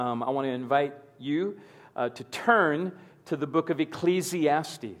I want to invite you to turn to the book of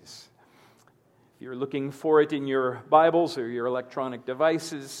Ecclesiastes. If you're looking for it in your Bibles or your electronic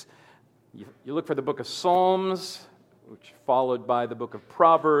devices, you look for the book of Psalms, which followed by the book of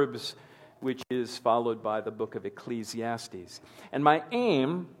Proverbs, which is followed by the book of Ecclesiastes. And my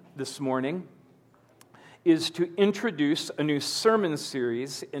aim this morning is to introduce a new sermon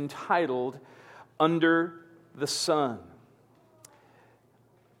series entitled Under the Sun.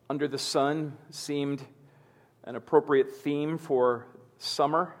 Under the Sun seemed an appropriate theme for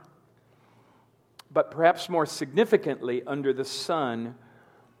summer, but perhaps more significantly, under the sun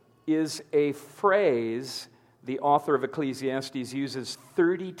is a phrase the author of Ecclesiastes uses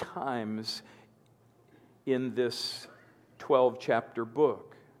 30 times in this 12-chapter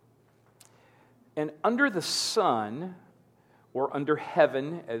book. And under the sun, or under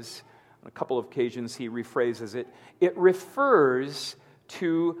heaven, as on a couple of occasions he rephrases it, it refers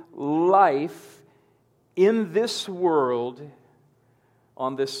to life in this world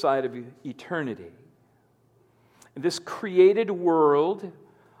on this side of eternity. This created world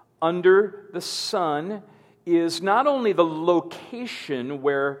under the sun is not only the location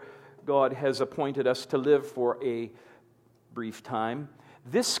where God has appointed us to live for a brief time.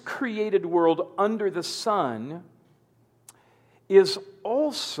 This created world under the sun is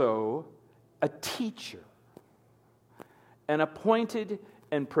also a teacher, an appointed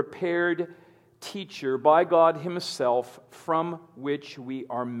and prepared teacher by God Himself from which we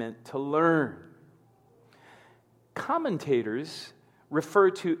are meant to learn. Commentators refer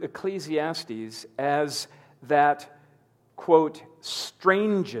to Ecclesiastes as that, quote,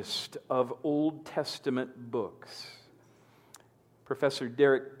 strangest of Old Testament books. Professor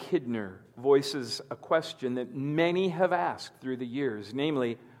Derek Kidner voices a question that many have asked through the years,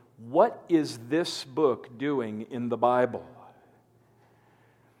 namely, what is this book doing in the Bible?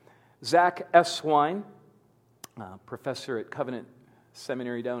 Zach Eswine, professor at Covenant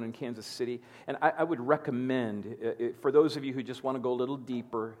Seminary down in Kansas City, and I would recommend, for those of you who just want to go a little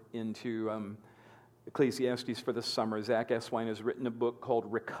deeper into Ecclesiastes for the summer, Zach Eswine has written a book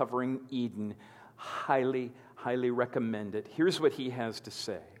called Recovering Eden. Highly, highly recommend it. Here's what he has to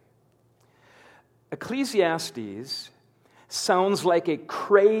say. Ecclesiastes sounds like a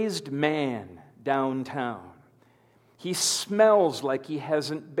crazed man downtown. He smells like he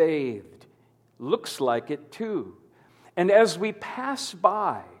hasn't bathed. Looks like it too. And as we pass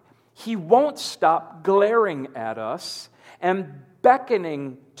by, he won't stop glaring at us and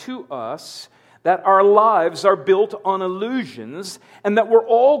beckoning to us that our lives are built on illusions and that we're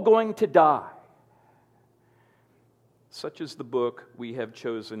all going to die. Such is the book we have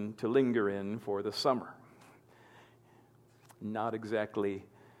chosen to linger in for the summer. Not exactly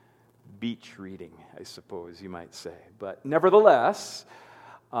beach reading, I suppose you might say. But nevertheless,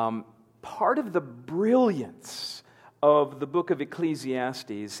 part of the brilliance of the book of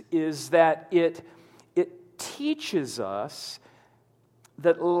Ecclesiastes is that it teaches us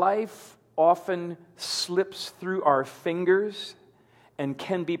that life often slips through our fingers and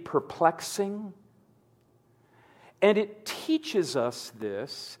can be perplexing. And it teaches us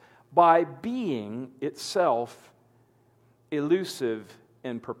this by being itself elusive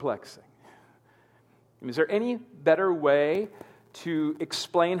and perplexing. Is there any better way to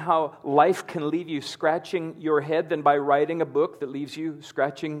explain how life can leave you scratching your head than by writing a book that leaves you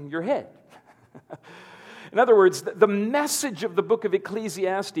scratching your head? In other words, the message of the book of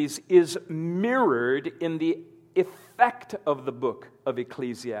Ecclesiastes is mirrored in the effect of the book of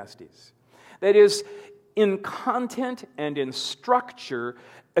Ecclesiastes. That is, in content and in structure,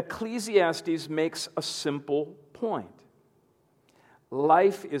 Ecclesiastes makes a simple point.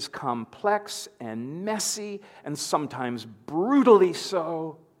 Life is complex and messy and sometimes brutally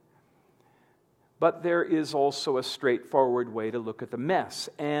so, but there is also a straightforward way to look at the mess.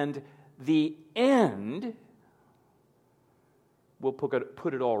 And the end will put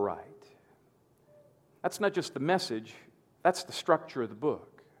it all right. That's not just the message, that's the structure of the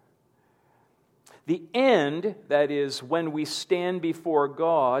book. The end, that is, when we stand before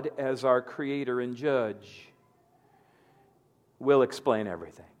God as our Creator and Judge, will explain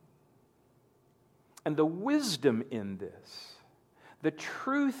everything. And the wisdom in this, the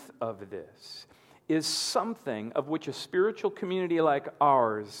truth of this, is something of which a spiritual community like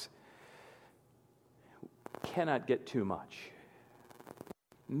ours cannot get too much.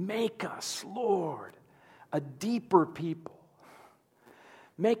 Make us, Lord, a deeper people.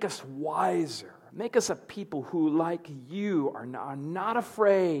 Make us wiser. Make us a people who, like you, are not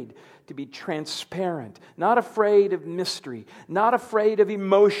afraid to be transparent, not afraid of mystery, not afraid of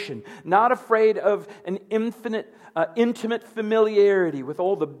emotion, not afraid of an intimate familiarity with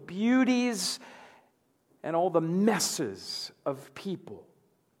all the beauties and all the messes of people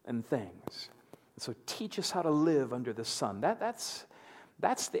and things. And so teach us how to live under the sun. That's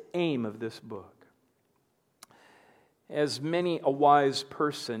the aim of this book. As many a wise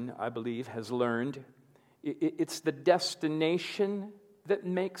person, I believe, has learned, it's the destination that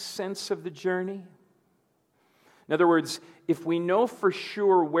makes sense of the journey. In other words, if we know for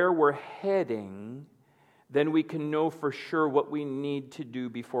sure where we're heading, then we can know for sure what we need to do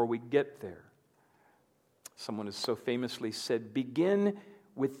before we get there. Someone has so famously said, begin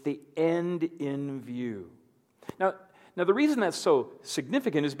with the end in view. Now, the reason that's so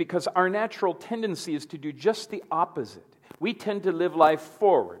significant is because our natural tendency is to do just the opposite. We tend to live life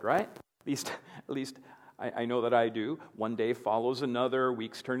forward, right? At least I know that I do. One day follows another,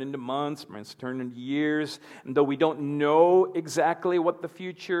 weeks turn into months turn into years. And though we don't know exactly what the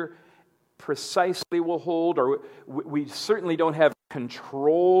future precisely will hold, or we certainly don't have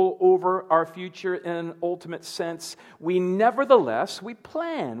control over our future in an ultimate sense, we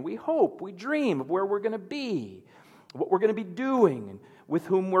plan, we hope, we dream of where we're going to be, what we're going to be doing, and with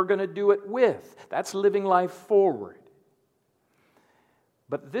whom we're going to do it with. That's living life forward.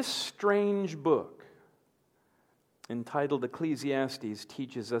 But this strange book, entitled Ecclesiastes,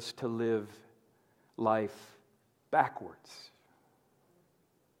 teaches us to live life backwards.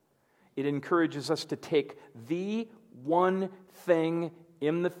 It encourages us to take the one thing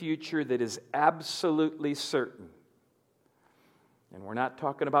in the future that is absolutely certain. And we're not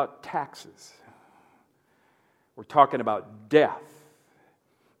talking about taxes. We're talking about death.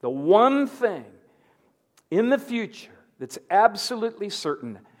 The one thing in the future that's absolutely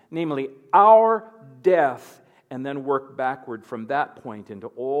certain, namely our death, and then work backward from that point into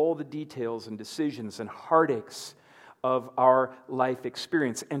all the details and decisions and heartaches of our life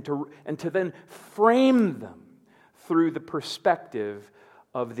experience, and to then frame them through the perspective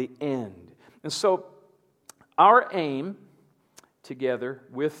of the end. And so our aim, together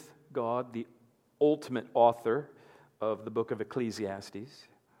with God, the ultimate author of the book of Ecclesiastes,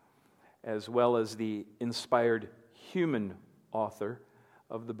 as well as the inspired human author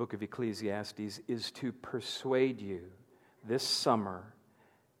of the book of Ecclesiastes, is to persuade you this summer,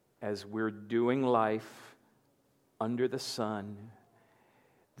 as we're doing life under the sun,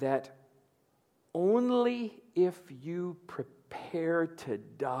 that only if you prepare to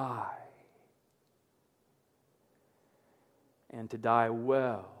die, and to die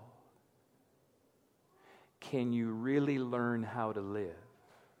well, can you really learn how to live.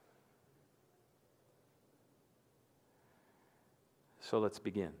 So let's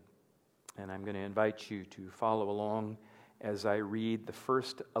begin. And I'm going to invite you to follow along as I read the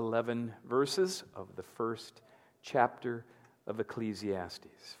first 11 verses of the first chapter of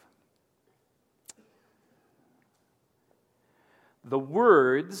Ecclesiastes. The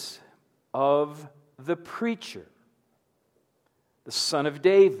words of the preacher, the son of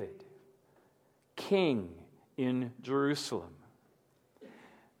David, king in Jerusalem.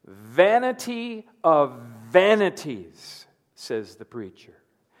 Vanity of vanities, says the preacher.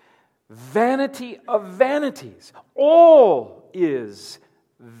 Vanity of vanities. All is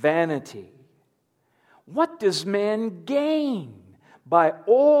vanity. What does man gain by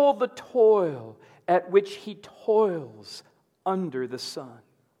all the toil at which he toils under the sun?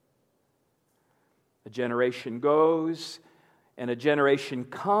 A generation goes and a generation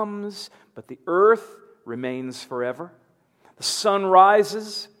comes, but the earth remains forever. The sun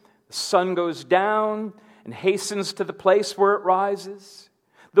rises, the sun goes down and hastens to the place where it rises.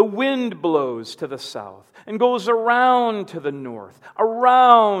 The wind blows to the south and goes around to the north.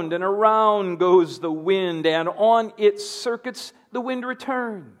 Around and around goes the wind, and on its circuits the wind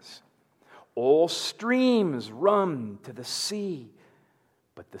returns. All streams run to the sea,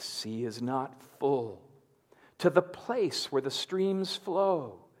 but the sea is not full. To the place where the streams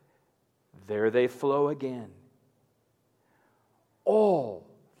flow, there they flow again. All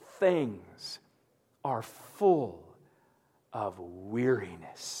things are full of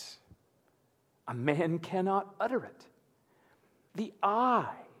weariness. A man cannot utter it. The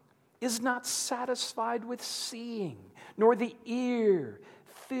eye is not satisfied with seeing, nor the ear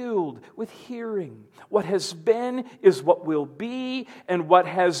filled with hearing. What has been is what will be, and what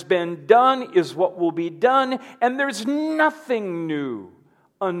has been done is what will be done, and there's nothing new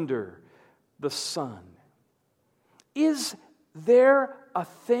under the sun. Is there a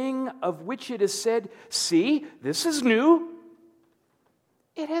thing of which it is said, "See, this is new"?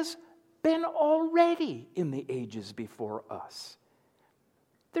 It has been already in the ages before us.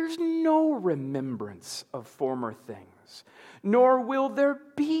 There's no remembrance of former things, nor will there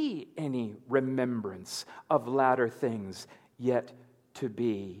be any remembrance of latter things yet to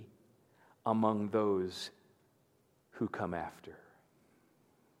be among those who come after.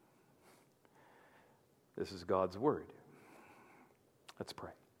 This is God's word. Let's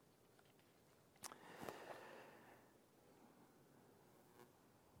pray.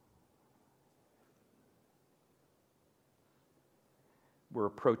 We're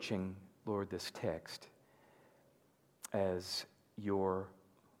approaching, Lord, this text as your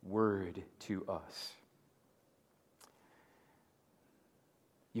word to us.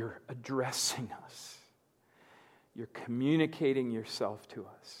 You're addressing us. You're communicating yourself to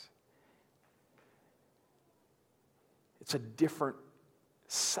us. It's a different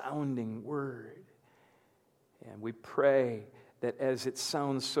sounding word. And we pray that as it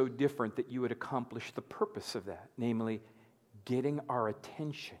sounds so different, that you would accomplish the purpose of that, namely, getting our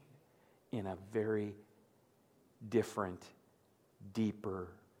attention in a very different, deeper,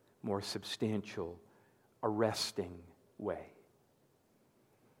 more substantial, arresting way.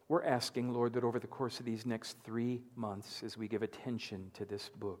 We're asking, Lord, that over the course of these next 3 months, as we give attention to this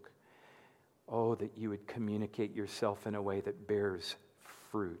book, that you would communicate yourself in a way that bears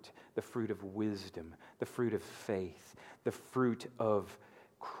fruit, the fruit of wisdom, the fruit of faith, the fruit of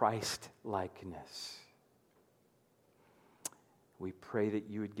Christ-likeness. We pray that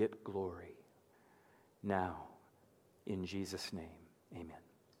you would get glory now, in Jesus' name, amen.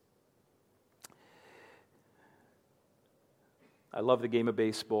 I love the game of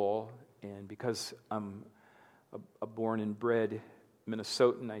baseball, and because I'm a born and bred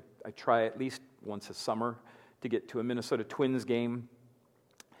Minnesotan, I try at least once a summer to get to a Minnesota Twins game.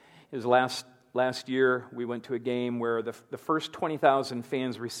 It was last year we went to a game where the first 20,000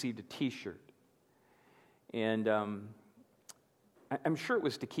 fans received a T-shirt. And I'm sure it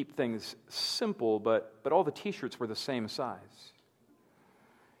was to keep things simple, but all the T-shirts were the same size.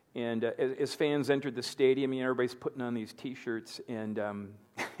 And as fans entered the stadium, everybody's putting on these T-shirts, and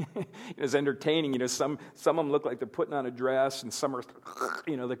it was entertaining. Some of them look like they're putting on a dress, and some are,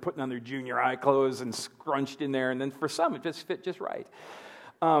 they're putting on their junior high clothes and scrunched in there, and then for some it just fit just right.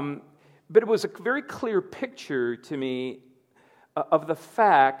 But it was a very clear picture to me of the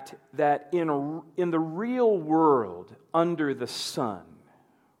fact that in the real world, under the sun,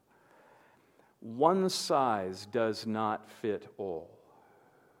 one size does not fit all.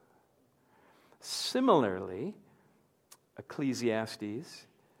 Similarly, Ecclesiastes,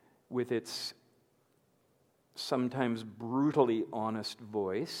 with its sometimes brutally honest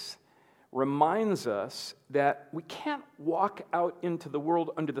voice, reminds us that we can't walk out into the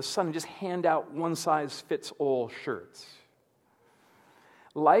world under the sun and just hand out one-size-fits-all shirts.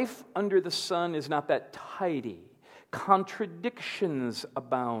 Life under the sun is not that tidy. Contradictions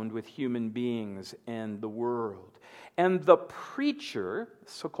abound with human beings and the world. And the preacher,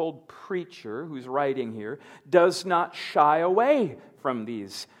 so-called preacher who's writing here, does not shy away from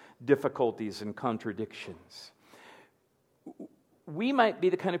these difficulties and contradictions. We might be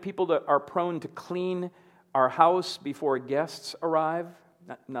the kind of people that are prone to clean our house before guests arrive.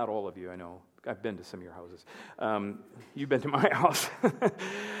 Not all of you, I know. I've been to some of your houses. You've been to my house.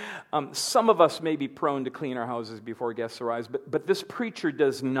 Some of us may be prone to clean our houses before guests arrive, but this preacher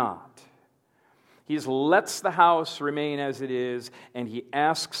does not. He just lets the house remain as it is, and he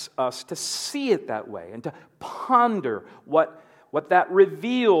asks us to see it that way and to ponder what that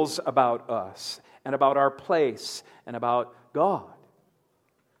reveals about us and about our place and about God.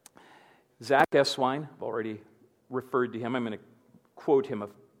 Zach Eswine, I've already referred to him. I'm going to quote him a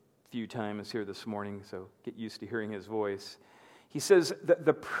few times here this morning, so get used to hearing his voice. He says that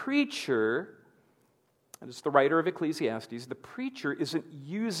the preacher, and it's the writer of Ecclesiastes, the preacher isn't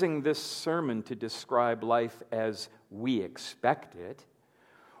using this sermon to describe life as we expect it,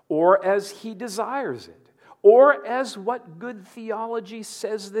 or as he desires it, or as what good theology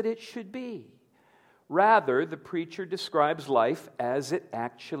says that it should be. Rather, the preacher describes life as it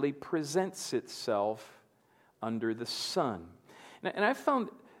actually presents itself under the sun. And I found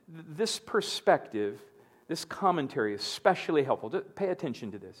this perspective, this commentary, especially helpful. Just pay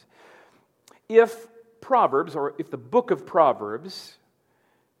attention to this. If Proverbs, or if the book of Proverbs,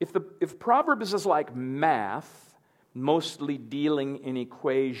 if Proverbs is like math, mostly dealing in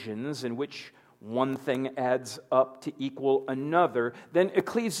equations in which one thing adds up to equal another, then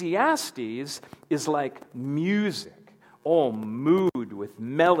Ecclesiastes is like music, all mood with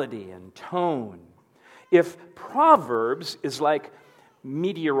melody and tone. If Proverbs is like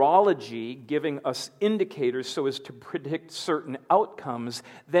meteorology giving us indicators so as to predict certain outcomes,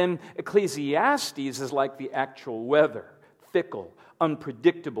 then Ecclesiastes is like the actual weather, fickle,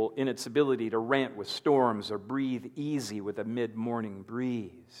 unpredictable in its ability to rant with storms or breathe easy with a mid-morning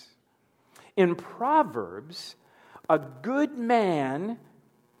breeze. In Proverbs, a good man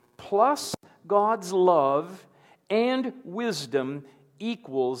plus God's love and wisdom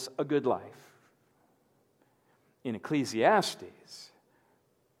equals a good life. In Ecclesiastes,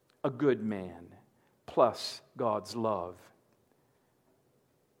 a good man plus God's love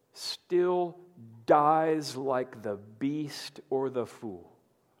still dies like the beast or the fool.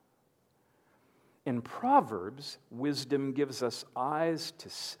 In Proverbs, wisdom gives us eyes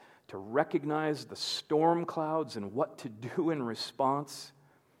to recognize the storm clouds and what to do in response.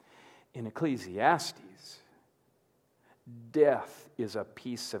 In Ecclesiastes, death is a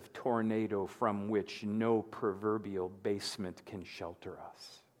piece of tornado from which no proverbial basement can shelter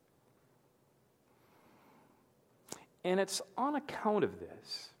us. And it's on account of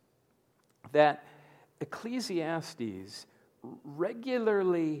this that Ecclesiastes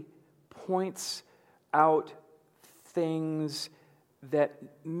regularly points out things that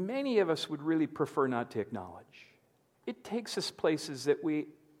many of us would really prefer not to acknowledge. It takes us places that we'd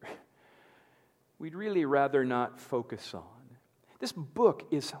really rather not focus on. This book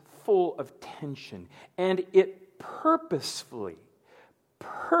is full of tension, and it purposefully,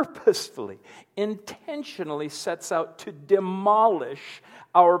 intentionally sets out to demolish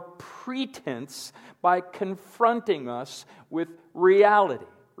our pretense by confronting us with reality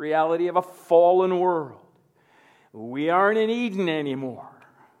of a fallen world. We aren't in Eden anymore.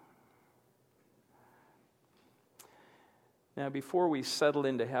 Now, before we settle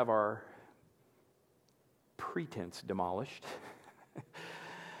in to have our pretense demolished,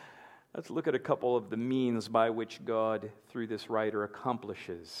 let's look at a couple of the means by which God, through this writer,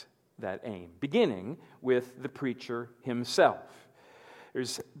 accomplishes that aim, beginning with the preacher himself.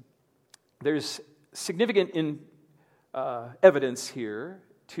 There's significant evidence here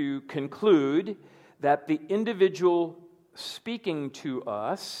to conclude that the individual speaking to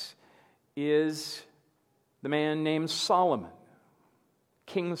us is the man named Solomon,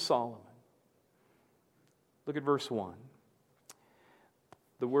 King Solomon. Look at verse 1.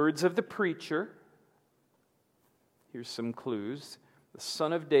 The words of the preacher, here's some clues, the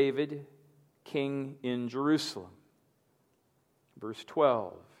son of David, king in Jerusalem. Verse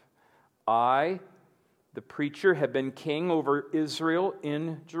 12, I, the preacher, have been king over Israel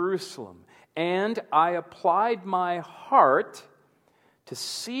in Jerusalem, and I applied my heart to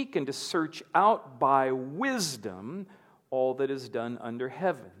seek and to search out by wisdom all that is done under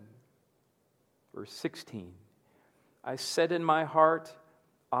heaven. Verse 16, I said in my heart,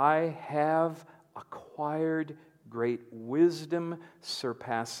 I have acquired great wisdom,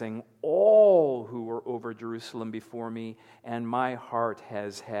 surpassing all who were over Jerusalem before me, and my heart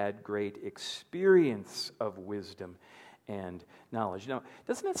has had great experience of wisdom and knowledge. Now,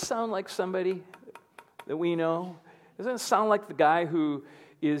 doesn't it sound like somebody that we know? Doesn't it sound like the guy who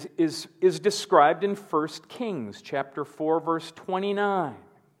is described in 1 Kings chapter 4, verse 29?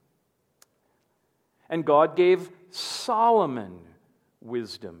 And God gave Solomon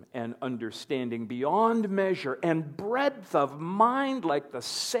wisdom and understanding beyond measure, and breadth of mind like the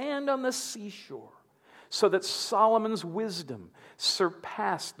sand on the seashore, so that Solomon's wisdom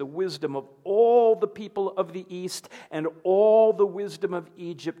surpassed the wisdom of all the people of the east and all the wisdom of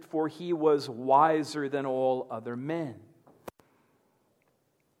Egypt, for he was wiser than all other men.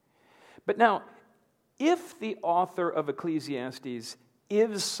 But now, if the author of Ecclesiastes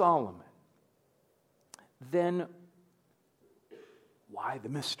is Solomon, then why the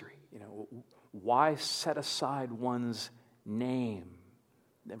mystery? Why set aside one's name?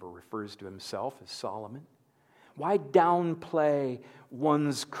 Never refers to himself as Solomon. Why downplay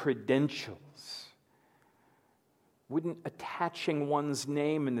one's credentials? Wouldn't attaching one's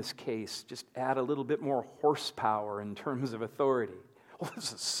name in this case just add a little bit more horsepower in terms of authority? Well,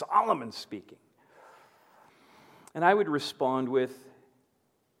 this is Solomon speaking. And I would respond with,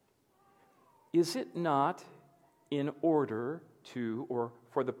 is it not in order to, or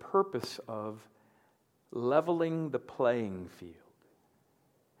for the purpose of, leveling the playing field?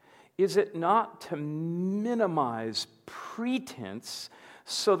 Is it not to minimize pretense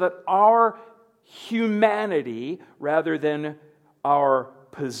so that our humanity, rather than our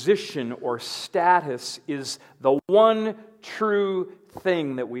position or status, is the one true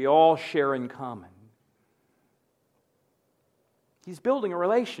thing that we all share in common? He's building a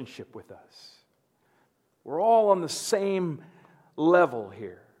relationship with us. We're all on the same level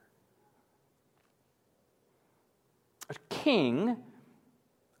here. A king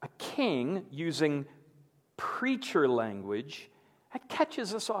king using preacher language, that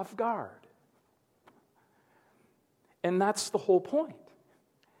catches us off guard. And that's the whole point.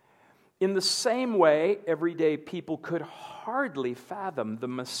 In the same way, everyday people could hardly fathom the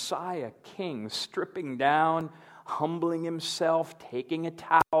Messiah king stripping down, humbling himself, taking a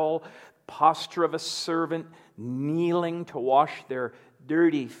towel, posture of a servant, kneeling to wash their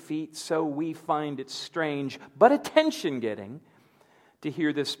dirty feet. So we find it strange, but attention-getting, to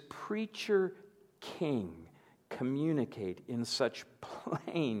hear this preacher king communicate in such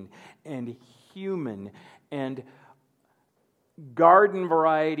plain and human and garden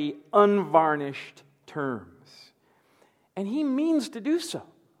variety, unvarnished terms. And he means to do so,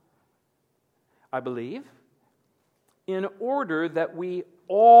 I believe, in order that we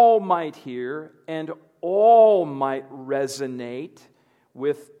all might hear and all might resonate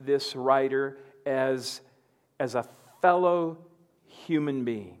with this writer as a fellow human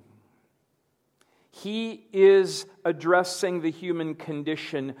being. He is addressing the human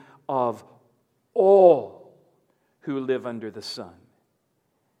condition of all who live under the sun.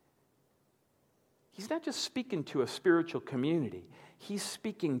 He's not just speaking to a spiritual community. He's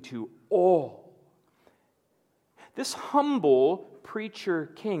speaking to all. This humble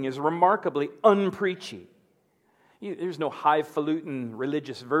preacher king is remarkably unpreachy. There's no highfalutin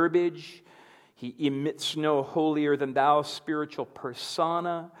religious verbiage. He emits no holier-than-thou spiritual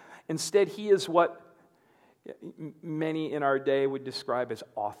persona. Instead, he is what many in our day would describe as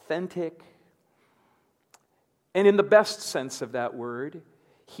authentic. And in the best sense of that word,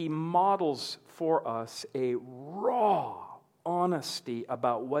 he models for us a raw honesty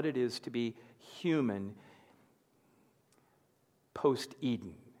about what it is to be human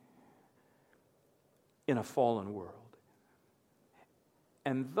post-Eden in a fallen world.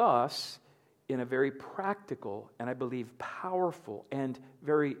 And thus, in a very practical and I believe powerful and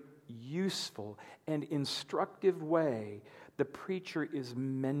very useful and instructive way, the preacher is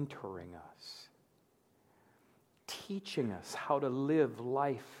mentoring us, teaching us how to live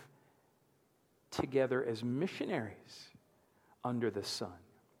life together as missionaries under the sun.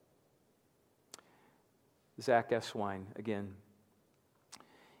 Zach Eswine, again,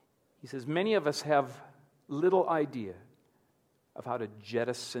 he says, many of us have little idea of how to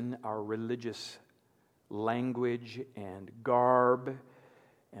jettison our religious language and garb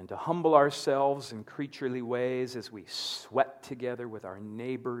and to humble ourselves in creaturely ways as we sweat together with our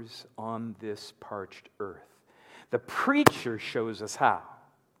neighbors on this parched earth. The preacher shows us how.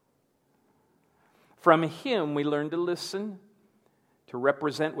 From him, we learn to listen, to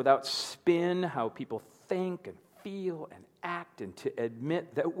represent without spin how people think and feel and act, and to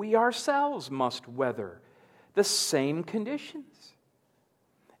admit that we ourselves must weather the same conditions,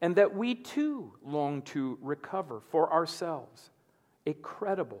 and that we too long to recover for ourselves a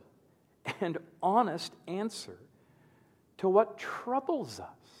credible and honest answer to what troubles us.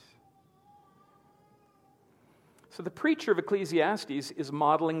 So the preacher of Ecclesiastes is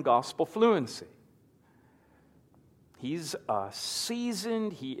modeling gospel fluency. He's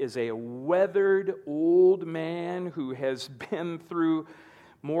seasoned, he is a weathered old man who has been through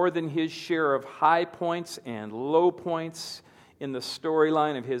more than his share of high points and low points in the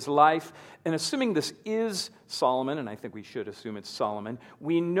storyline of his life. And assuming this is Solomon, and I think we should assume it's Solomon,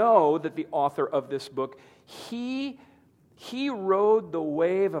 we know that the author of this book, he rode the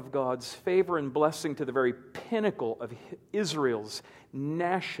wave of God's favor and blessing to the very pinnacle of Israel's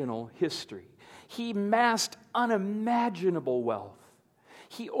national history. He amassed unimaginable wealth.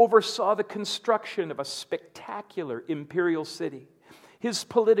 He oversaw the construction of a spectacular imperial city. His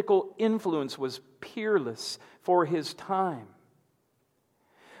political influence was peerless for his time.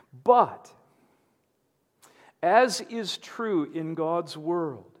 But, as is true in God's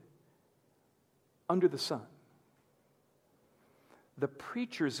world, under the sun, the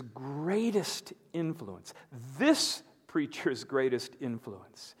preacher's greatest influence, this preacher's greatest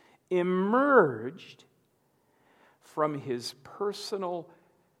influence, emerged from his personal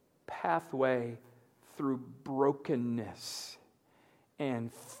pathway through brokenness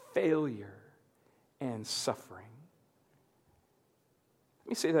and failure and suffering. Let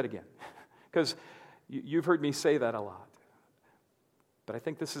me say that again, because you've heard me say that a lot. But I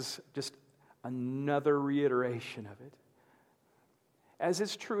think this is just another reiteration of it. As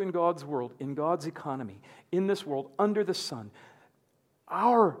is true in God's world, in God's economy, in this world, under the sun,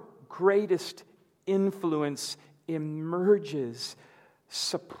 our greatest influence emerges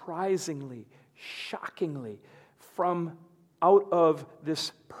surprisingly, shockingly, from out of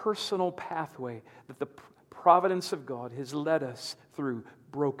this personal pathway that the providence of God has led us through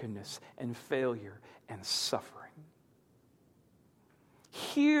brokenness and failure and suffering.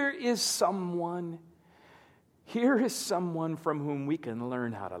 Here is someone from whom we can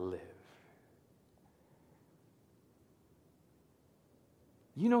learn how to live.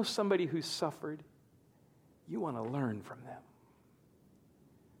 You know somebody who's suffered? You want to learn from them.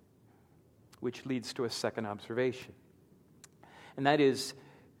 Which leads to a second observation. And that is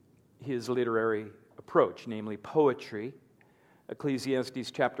his literary approach, namely poetry.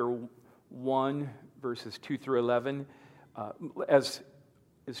 Ecclesiastes chapter 1, verses 2 through 11, as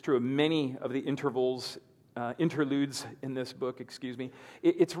is true of many of the interludes in this book,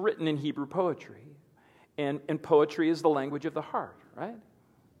 it's written in Hebrew poetry. And poetry is the language of the heart, right?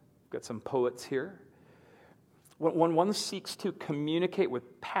 We've got some poets here. When one seeks to communicate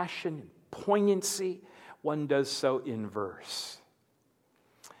with passion and poignancy, one does so in verse.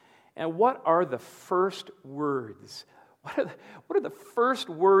 And what are the first words? What are the first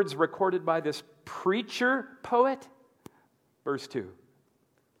words recorded by this preacher poet? Verse 2.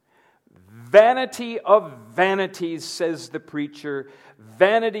 Vanity of vanities, says the preacher.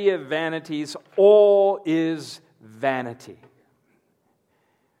 Vanity of vanities, all is vanity.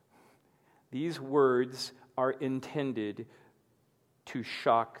 These words are intended to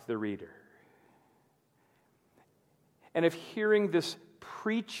shock the reader. And if hearing this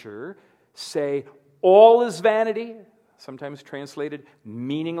preacher say, all is vanity, sometimes translated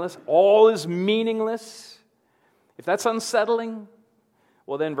meaningless, all is meaningless, if that's unsettling,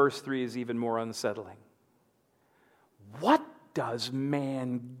 well then verse 3 is even more unsettling. What does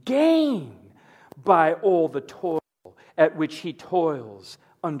man gain by all the toil at which he toils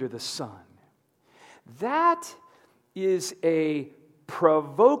under the sun? That is a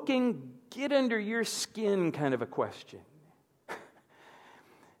provoking, get under your skin kind of a question.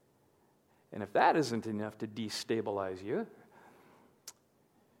 And if that isn't enough to destabilize you,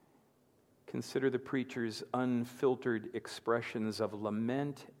 consider the preacher's unfiltered expressions of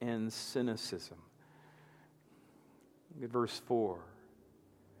lament and cynicism. Look at verse 4.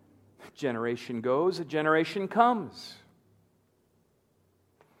 A generation goes, a generation comes.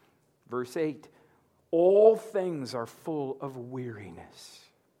 Verse 8. All things are full of weariness.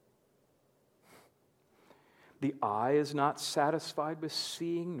 The eye is not satisfied with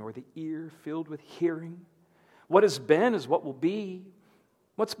seeing, nor the ear filled with hearing. What has been is what will be.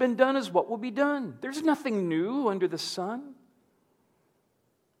 What's been done is what will be done. There's nothing new under the sun.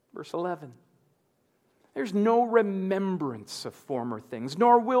 Verse 11. There's no remembrance of former things,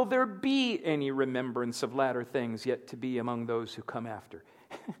 nor will there be any remembrance of latter things yet to be among those who come after.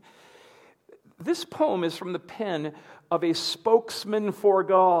 This poem is from the pen of a spokesman for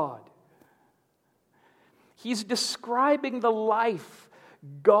God. He's describing the life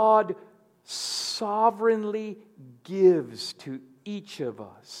God sovereignly gives to each of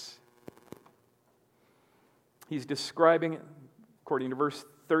us. He's describing, according to verse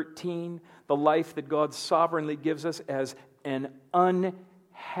 13, the life that God sovereignly gives us as an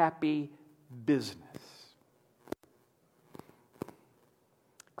unhappy business.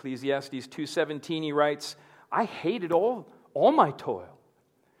 Ecclesiastes 2:17, he writes, I hated all my toil.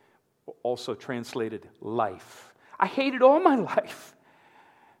 Also translated life. I hated all my life.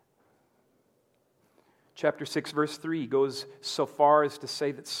 Chapter 6, verse 3 goes so far as to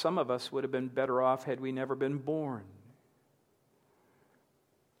say that some of us would have been better off had we never been born.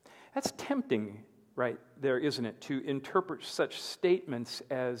 That's tempting, right there, isn't it, to interpret such statements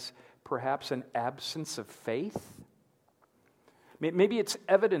as perhaps an absence of faith? Maybe it's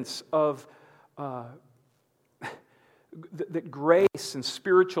evidence of that grace and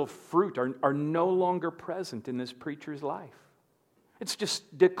spiritual fruit are no longer present in this preacher's life. It's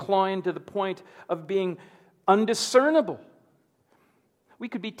just declined to the point of being undiscernible. We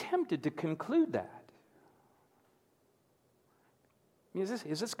could be tempted to conclude that. I mean,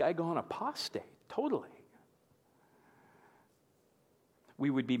 is this guy gone apostate? Totally. We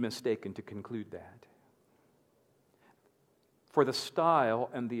would be mistaken to conclude that. For the style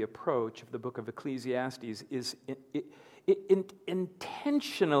and the approach of the book of Ecclesiastes it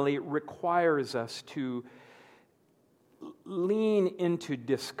intentionally requires us to lean into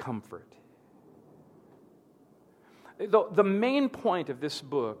discomfort. The main point of this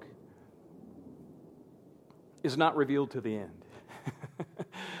book is not revealed to the end.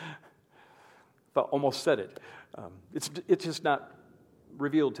 I almost said it. It's just not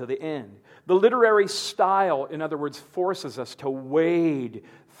revealed to the end. The literary style, in other words, forces us to wade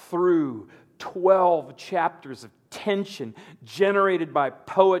through 12 chapters of tension generated by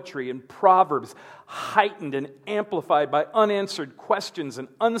poetry and proverbs, heightened and amplified by unanswered questions and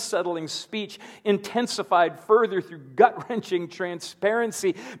unsettling speech, intensified further through gut-wrenching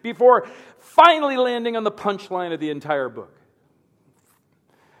transparency, before finally landing on the punchline of the entire book.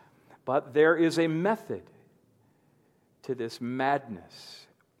 But there is a method to this madness.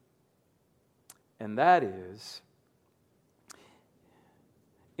 And that is,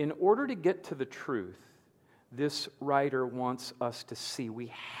 in order to get to the truth, this writer wants us to see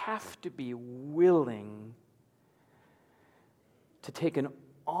we have to be willing to take an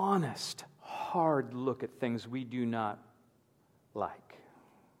honest, hard look at things we do not like.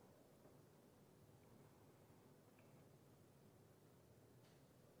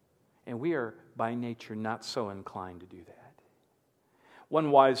 And we are, by nature, not so inclined to do that. One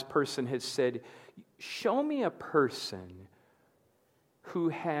wise person has said, show me a person who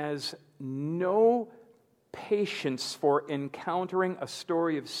has no patience for encountering a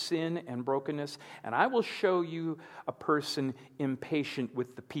story of sin and brokenness, and I will show you a person impatient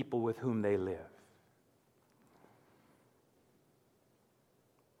with the people with whom they live.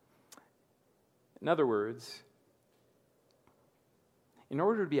 In other words, in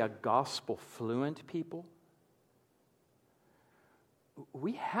order to be a gospel-fluent people,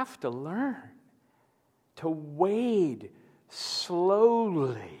 we have to learn to wade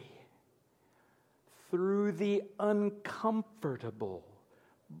slowly through the uncomfortable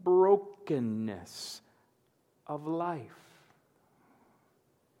brokenness of life.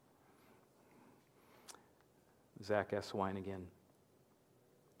 Zach S. Wine again.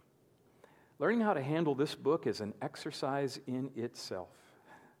 Learning how to handle this book is an exercise in itself,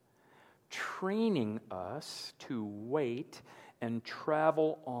 training us to wait and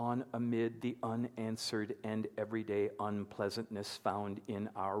travel on amid the unanswered and everyday unpleasantness found in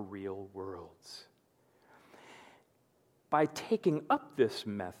our real worlds. By taking up this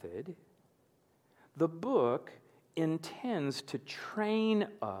method, the book intends to train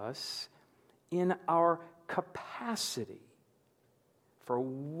us in our capacity for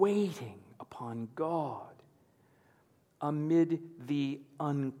waiting upon God amid the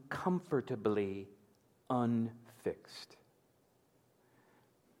uncomfortably unfixed.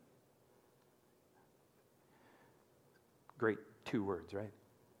 Great two words, right?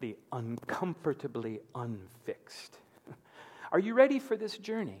 The uncomfortably unfixed. Are you ready for this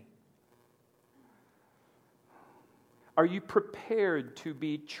journey? Are you prepared to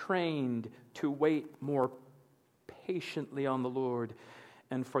be trained to wait more patiently on the Lord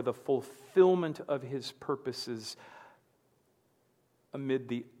and for the fulfillment of His purposes amid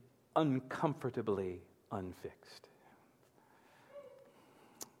the uncomfortably unfixed?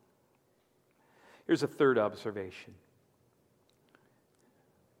 Here's a third observation.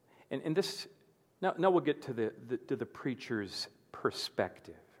 And this, now we'll get to the preacher's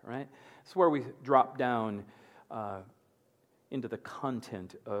perspective, right? This is where we drop down into the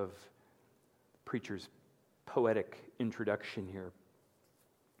content of the preacher's poetic introduction here.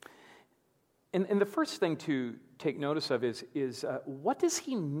 And the first thing to take notice of is what does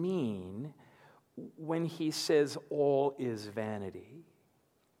he mean when he says all is vanity?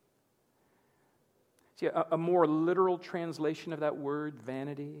 See, a more literal translation of that word,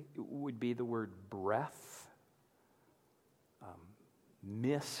 vanity, would be the word breath,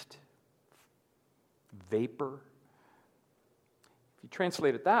 mist, vapor. If you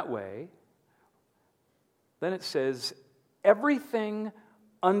translate it that way, then it says, everything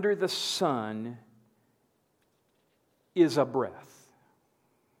under the sun is a breath.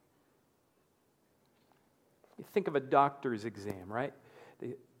 You think of a doctor's exam, right?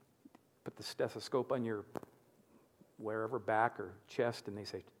 They put the stethoscope on your wherever, back or chest, and they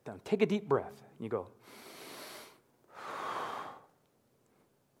say, "Now, take a deep breath." And you go.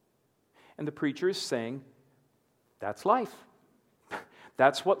 And the preacher is saying, that's life.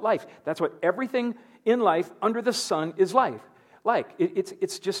 That's what life, that's what everything in life under the sun is life. Like,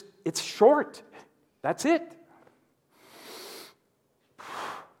 it's short. That's it.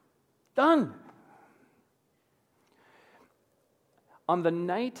 Done. On the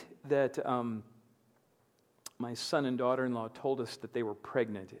night that my son and daughter-in-law told us that they were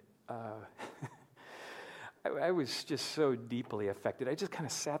pregnant, I was just so deeply affected. I just kind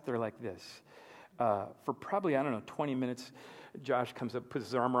of sat there like this for probably, 20 minutes. Josh comes up, puts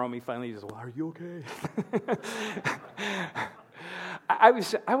his arm around me finally. He says, "Well, are you okay?" I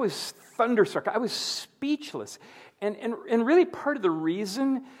was thunderstruck. I was speechless. And really part of the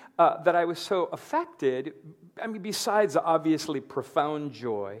reason that I was so affected, besides obviously profound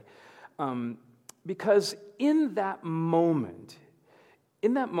joy, because in that moment,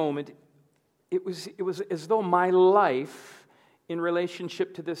 it was as though my life in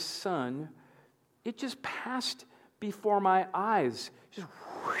relationship to this son, it just passed before my eyes. Just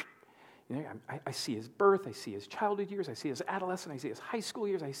whoosh. I see his birth, I see his childhood years, I see his adolescence, I see his high school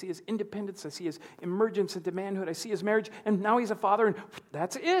years, I see his independence, I see his emergence into manhood, I see his marriage, and now he's a father, and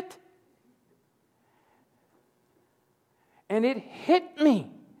that's it. And it hit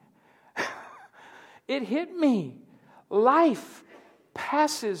me. It hit me. Life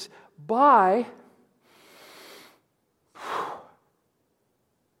passes by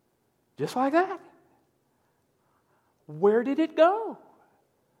just like that. Where did it go?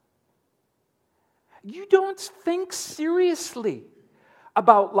 You don't think seriously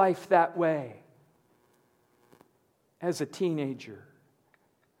about life that way as a teenager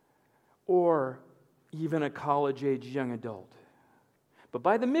or even a college-age young adult. But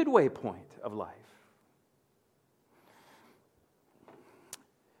by the midway point of life,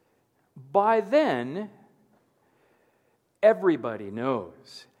 by then, everybody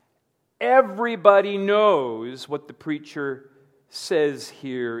knows what the preacher says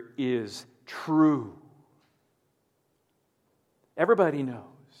here is true. Everybody knows.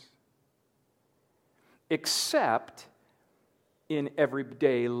 Except in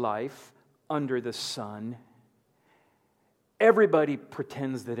everyday life under the sun, everybody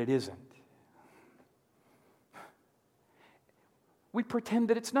pretends that it isn't. We pretend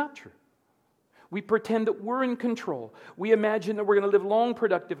that it's not true. We pretend that we're in control. We imagine that we're going to live long,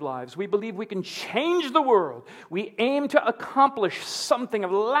 productive lives. We believe we can change the world. We aim to accomplish something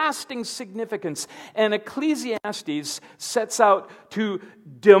of lasting significance. And Ecclesiastes sets out to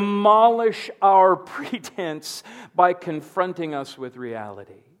demolish our pretense by confronting us with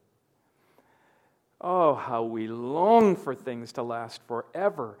reality. Oh, how we long for things to last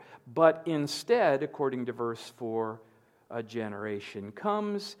forever. But instead, according to verse 4, a generation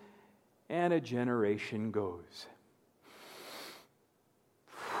comes and a generation goes.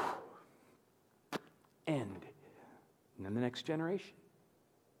 End. And then the next generation.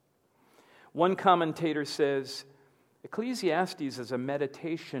 One commentator says, Ecclesiastes is a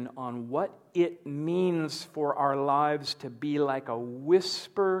meditation on what it means for our lives to be like a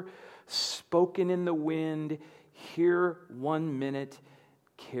whisper spoken in the wind, here 1 minute,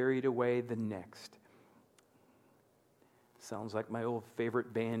 carried away the next. Sounds like my old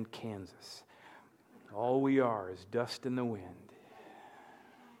favorite band, Kansas. All we are is dust in the wind.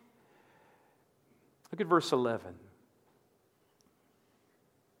 Look at verse 11.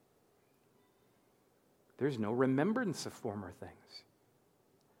 There's no remembrance of former things,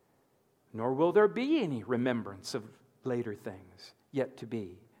 nor will there be any remembrance of later things yet to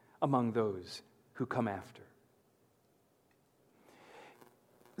be among those who come after.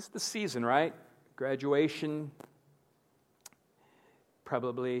 This is the season, right? Graduation.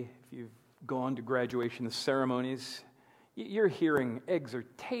 Probably, if you've gone to graduation ceremonies, you're hearing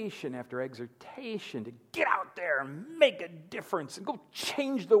exhortation after exhortation to get out there and make a difference and go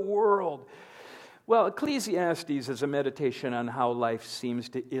change the world. Well, Ecclesiastes is a meditation on how life seems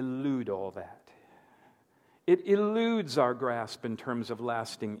to elude all that. It eludes our grasp in terms of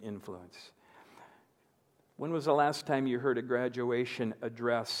lasting influence. When was the last time you heard a graduation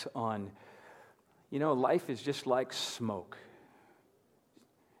address on, life is just like smoke?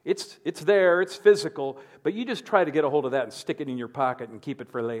 It's there, it's physical, but you just try to get a hold of that and stick it in your pocket and keep it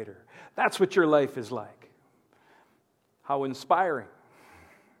for later. That's what your life is like. How inspiring.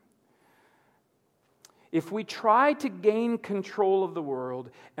 If we try to gain control of the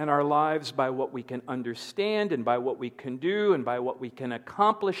world and our lives by what we can understand and by what we can do and by what we can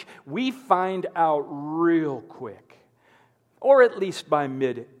accomplish, we find out real quick, or at least by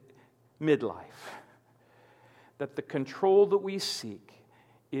midlife, that the control that we seek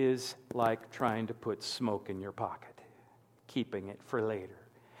is like trying to put smoke in your pocket, keeping it for later.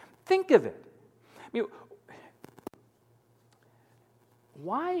 Think of it.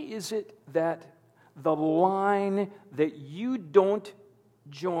 Why is it that the line that you don't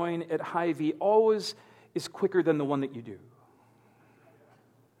join at Hy-Vee always is quicker than the one that you do?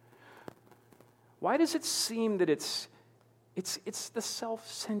 Why does it seem that it's the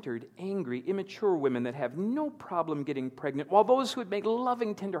self-centered, angry, immature women that have no problem getting pregnant, while those who would make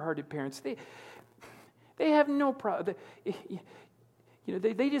loving, tender-hearted parents, they have no problem.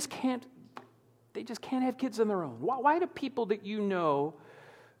 They just can't have kids on their own. Why do people that you know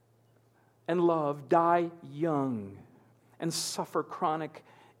and love die young and suffer chronic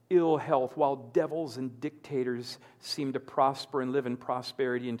ill health, while devils and dictators seem to prosper and live in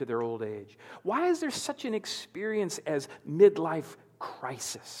prosperity into their old age? Why is there such an experience as midlife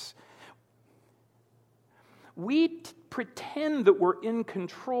crisis? We pretend that we're in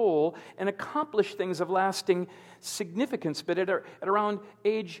control and accomplish things of lasting significance, but at around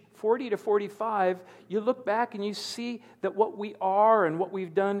age 40 to 45, you look back and you see that what we are and what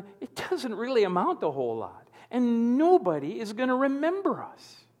we've done, it doesn't really amount to a whole lot. And nobody is going to remember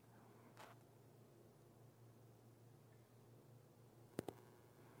us.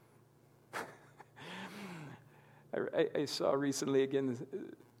 I saw recently again,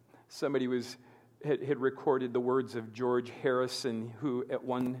 somebody had recorded the words of George Harrison, who at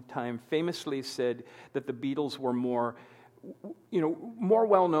one time famously said that the Beatles were more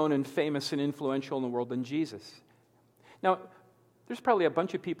well-known and famous and influential in the world than Jesus. Now, there's probably a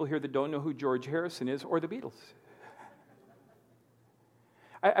bunch of people here that don't know who George Harrison is or the Beatles.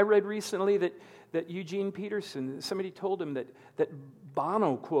 I read recently that Eugene Peterson, somebody told him that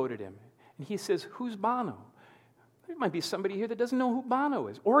Bono quoted him. And he says, "Who's Bono?" There might be somebody here that doesn't know who Bono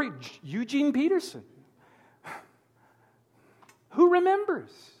is. Or Eugene Peterson. Who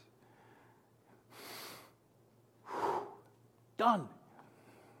remembers? Done.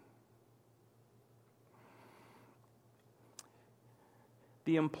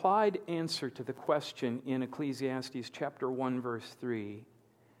 The implied answer to the question in Ecclesiastes chapter 1, verse 3,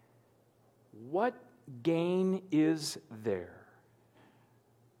 what gain is there?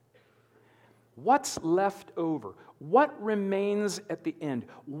 What's left over? What remains at the end?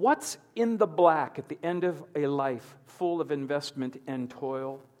 What's in the black at the end of a life full of investment and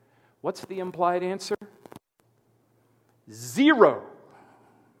toil? What's the implied answer? Zero.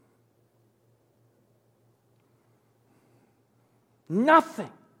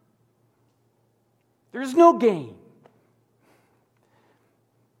 Nothing. There's no gain.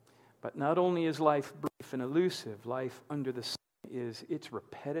 But not only is life brief and elusive, life under the sun it's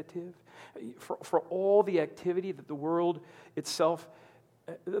repetitive. For all the activity that the world itself,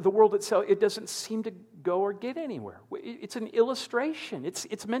 it doesn't seem to go or get anywhere. It's an illustration.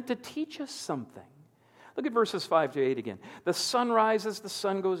 It's meant to teach us something. Look at verses 5 to 8 again. The sun rises, the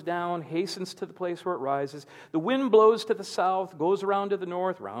sun goes down, hastens to the place where it rises. The wind blows to the south, goes around to the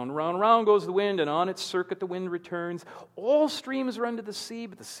north, round, round, round goes the wind, and on its circuit the wind returns. All streams run to the sea,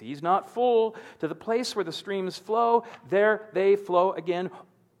 but the sea's not full. To the place where the streams flow, there they flow again.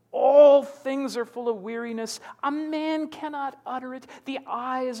 All things are full of weariness. A man cannot utter it. The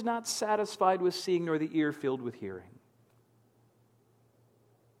eye is not satisfied with seeing, nor the ear filled with hearing.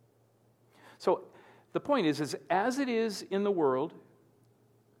 So, the point is as it is in the world,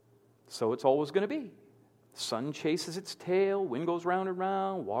 so it's always going to be. Sun chases its tail, wind goes round and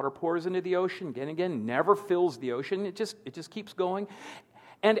round, water pours into the ocean, again and again, never fills the ocean. It just keeps going.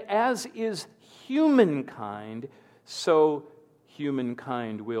 And as is humankind, so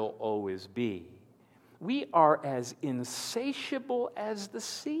humankind will always be. We are as insatiable as the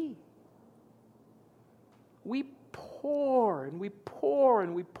sea. We pour and we pour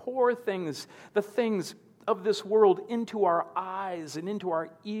and we pour things, the things of this world, into our eyes and into our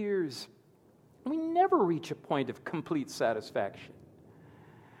ears. We never reach a point of complete satisfaction.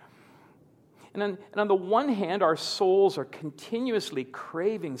 And on the one hand, our souls are continuously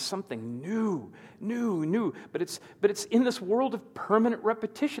craving something new. But it's in this world of permanent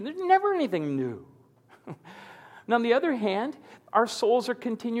repetition. There's never anything new. And on the other hand, our souls are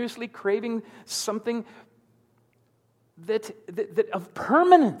continuously craving something that of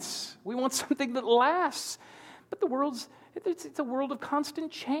permanence. We want something that lasts. But it's a world of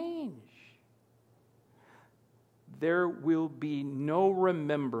constant change. There will be no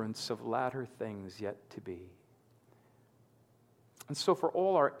remembrance of latter things yet to be. And so for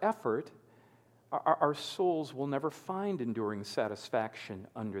all our effort, our souls will never find enduring satisfaction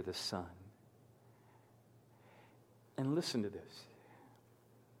under the sun. And listen to this.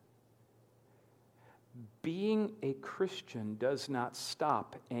 Being a Christian does not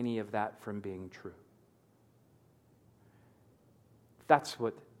stop any of that from being true. That's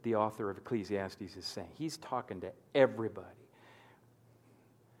what the author of Ecclesiastes is saying. He's talking to everybody.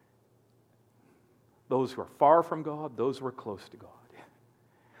 Those who are far from God, those who are close to God.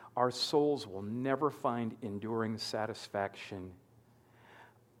 Our souls will never find enduring satisfaction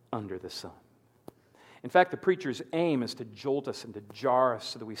under the sun. In fact, the preacher's aim is to jolt us and to jar us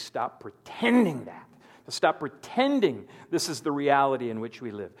so that we stop pretending that. To stop pretending this is the reality in which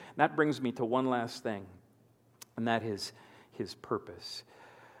we live. And that brings me to one last thing, and that is his purpose.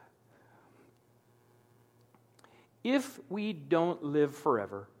 If we don't live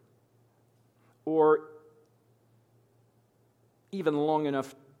forever, or even long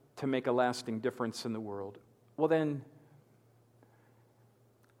enough to make a lasting difference in the world, well then,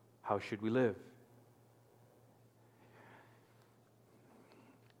 how should we live?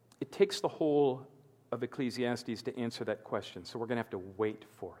 It takes the whole of Ecclesiastes to answer that question, so we're going to have to wait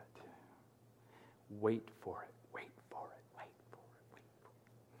for it. Wait for it, wait for it, wait for it, wait for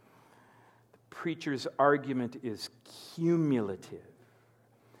it. The preacher's argument is cumulative,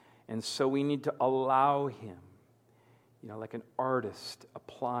 and so we need to allow him, like an artist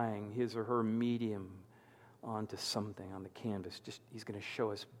applying his or her medium onto something on the canvas. He's going to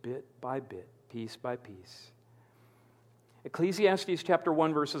show us bit by bit, piece by piece, Ecclesiastes chapter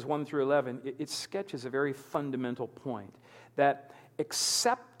 1, verses 1 through 11, it sketches a very fundamental point, that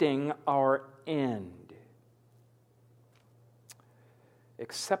accepting our end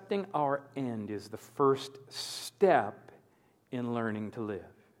is the first step in learning to live.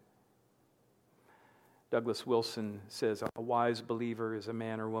 Douglas Wilson says, a wise believer is a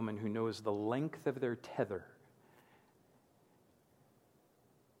man or woman who knows the length of their tether,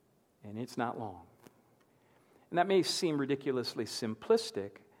 and it's not long. And that may seem ridiculously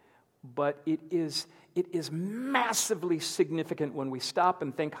simplistic, but it is massively significant when we stop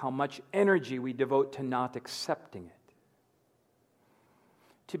and think how much energy we devote to not accepting it.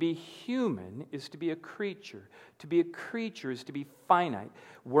 To be human is to be a creature. To be a creature is to be finite.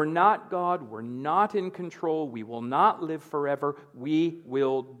 We're not God. We're not in control. We will not live forever. We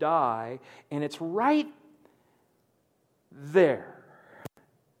will die. And it's right there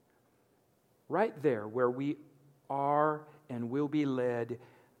where we are and will be led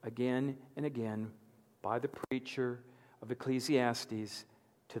again and again by the preacher of Ecclesiastes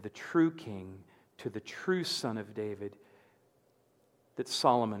to the true king, to the true son of David, that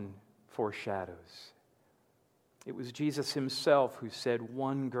Solomon foreshadows. It was Jesus himself who said,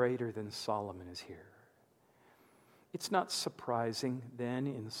 "One greater than Solomon is here." It's not surprising then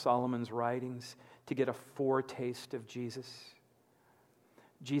in Solomon's writings to get a foretaste of Jesus.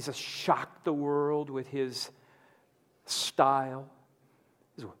 Jesus shocked the world with his style,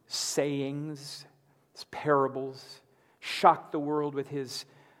 his sayings, his parables, shocked the world with his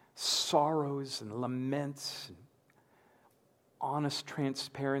sorrows and laments and honest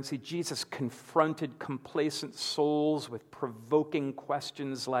transparency. Jesus confronted complacent souls with provoking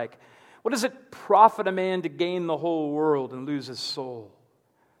questions like, what does it profit a man to gain the whole world and lose his soul?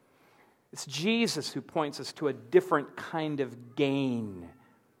 It's Jesus who points us to a different kind of gain.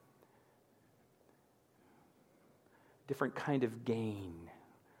 Different kind of gain.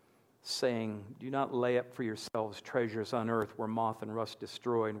 Saying, do not lay up for yourselves treasures on earth where moth and rust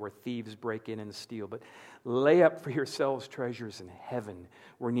destroy and where thieves break in and steal, but lay up for yourselves treasures in heaven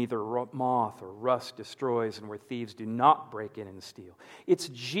where neither moth or rust destroys and where thieves do not break in and steal. It's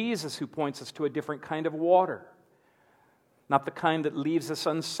Jesus who points us to a different kind of water. Not the kind that leaves us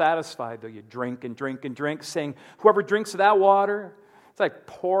unsatisfied, though you drink and drink and drink, saying, whoever drinks of that water, it's like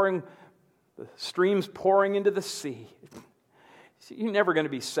the streams pouring into the sea. You're never going to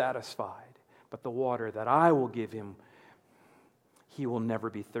be satisfied. But the water that I will give him, he will never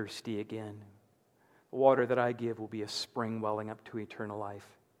be thirsty again. The water that I give will be a spring welling up to eternal life.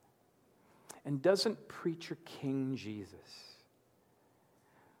 And doesn't Preacher King Jesus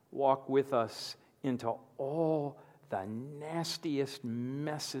walk with us into all the nastiest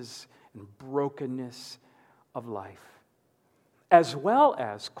messes and brokenness of life, as well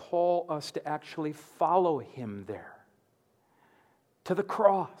as call us to actually follow him there? To the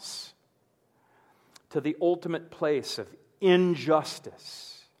cross, to the ultimate place of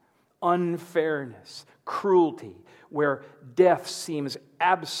injustice, unfairness, cruelty, where death seems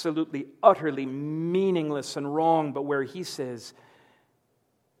absolutely, utterly meaningless and wrong, but where he says,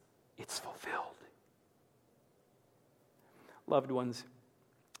 it's fulfilled. Loved ones,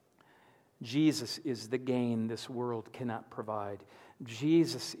 Jesus is the gain this world cannot provide.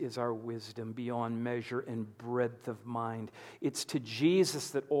 Jesus is our wisdom beyond measure and breadth of mind. It's to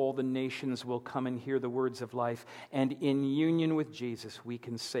Jesus that all the nations will come and hear the words of life. And in union with Jesus, we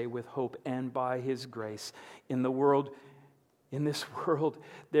can say with hope and by his grace, in this world,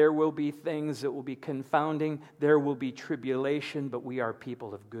 there will be things that will be confounding. There will be tribulation, but we are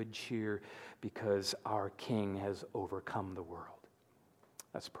people of good cheer because our King has overcome the world.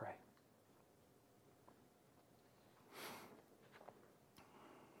 Let's pray.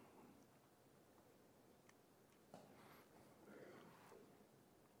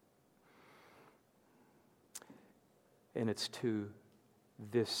 And it's to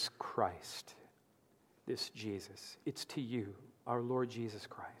this Christ, this Jesus, it's to you, our Lord Jesus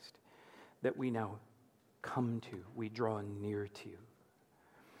Christ, that we now come to, we draw near to.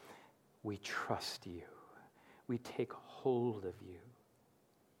 We trust you. We take hold of you.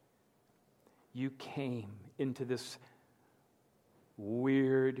 You came into this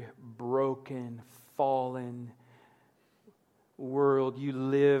weird, broken, fallen world. You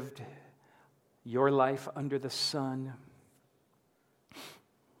lived your life under the sun.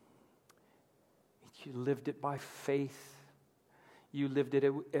 You lived it by faith. You lived it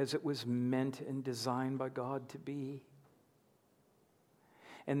as it was meant and designed by God to be.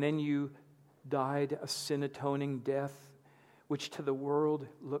 And then you died a sin-atoning death, which to the world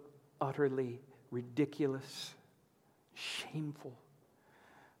looked utterly ridiculous, shameful.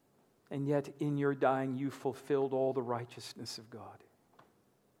 And yet in your dying you fulfilled all the righteousness of God.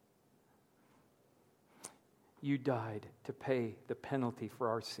 You died to pay the penalty for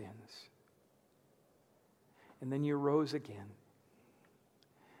our sins. And then you rose again,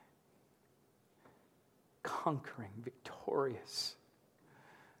 conquering, victorious,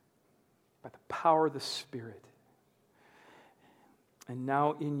 by the power of the Spirit. And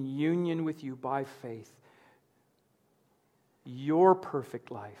now in union with you by faith, your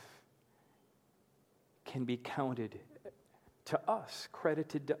perfect life can be counted to us,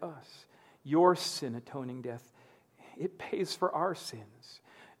 credited to us. Your sin-atoning death, it pays for our sins.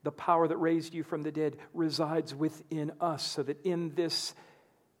 The power that raised you from the dead resides within us, so that in this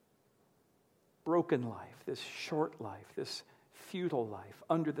broken life, this short life, this futile life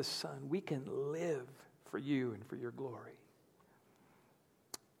under the sun, we can live for you and for your glory.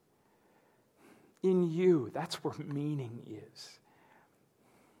 In you, that's where meaning is.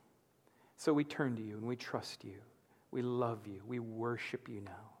 So we turn to you and we trust you. We love you. We worship you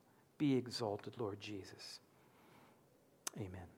now. Be exalted, Lord Jesus. Amen.